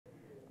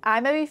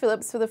I'm Abby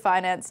Phillips for the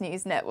Finance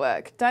News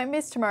Network. Don't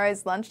miss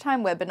tomorrow's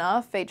lunchtime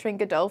webinar featuring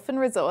Godolphin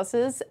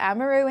Resources,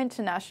 Amaru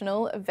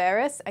International,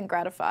 Veris and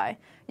Gratify.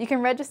 You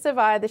can register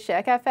via the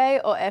Share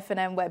Cafe or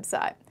F&M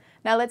website.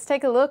 Now let's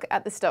take a look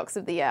at the stocks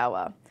of the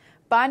hour.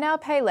 Buy Now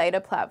Pay Later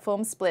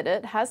platform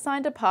Splitit has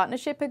signed a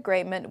partnership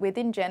agreement with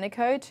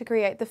Ingenico to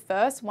create the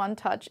first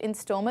one-touch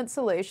instalment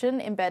solution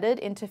embedded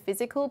into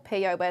physical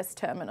POS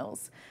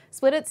terminals.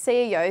 Splitit's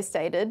CEO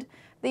stated,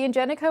 "The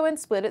Ingenico and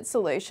Splitit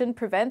solution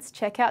prevents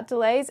checkout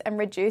delays and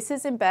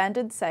reduces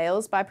abandoned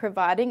sales by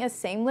providing a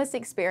seamless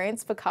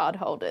experience for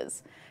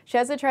cardholders."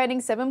 Shares are trading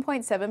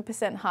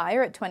 7.7%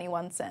 higher at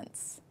 21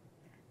 cents.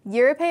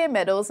 European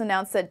Metals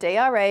announced that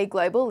DRA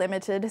Global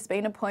Limited has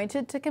been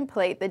appointed to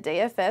complete the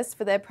DFS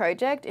for their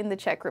project in the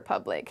Czech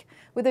Republic,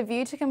 with a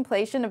view to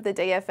completion of the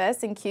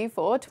DFS in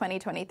Q4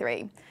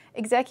 2023.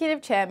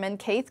 Executive Chairman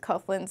Keith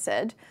Coughlin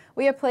said,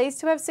 "We are pleased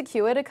to have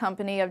secured a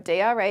company of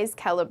DRA's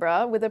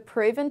calibre with a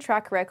proven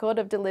track record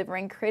of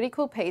delivering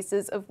critical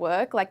pieces of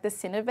work like the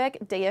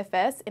Synovec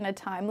DFS in a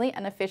timely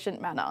and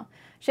efficient manner."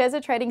 Shares are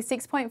trading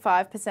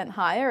 6.5%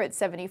 higher at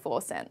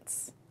 74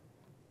 cents.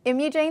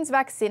 Imugene's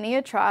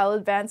Vaccinia trial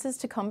advances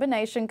to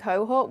combination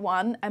cohort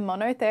 1 and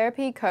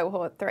monotherapy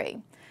cohort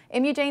 3.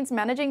 Imugene's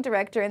Managing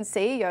Director and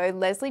CEO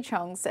Leslie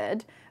Chong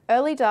said,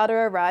 "Early data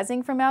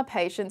arising from our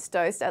patients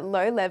dosed at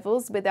low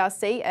levels with our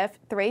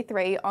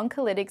CF33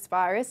 oncolytics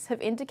virus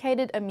have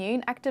indicated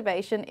immune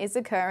activation is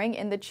occurring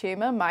in the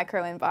tumour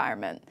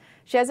microenvironment."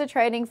 Shares are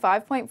trading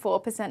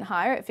 5.4%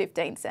 higher at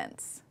 15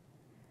 cents.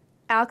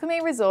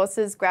 Alchemy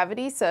Resources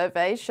gravity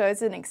survey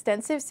shows an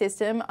extensive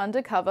system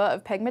undercover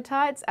of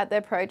pegmatites at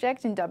their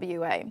project in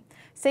WA.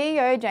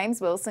 CEO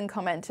James Wilson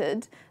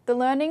commented, "The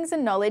learnings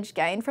and knowledge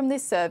gained from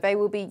this survey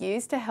will be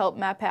used to help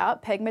map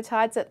out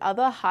pegmatites at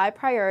other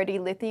high-priority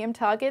lithium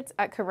targets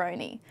at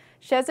Coroni."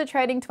 Shares are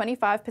trading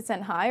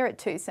 25% higher at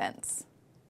 2 cents.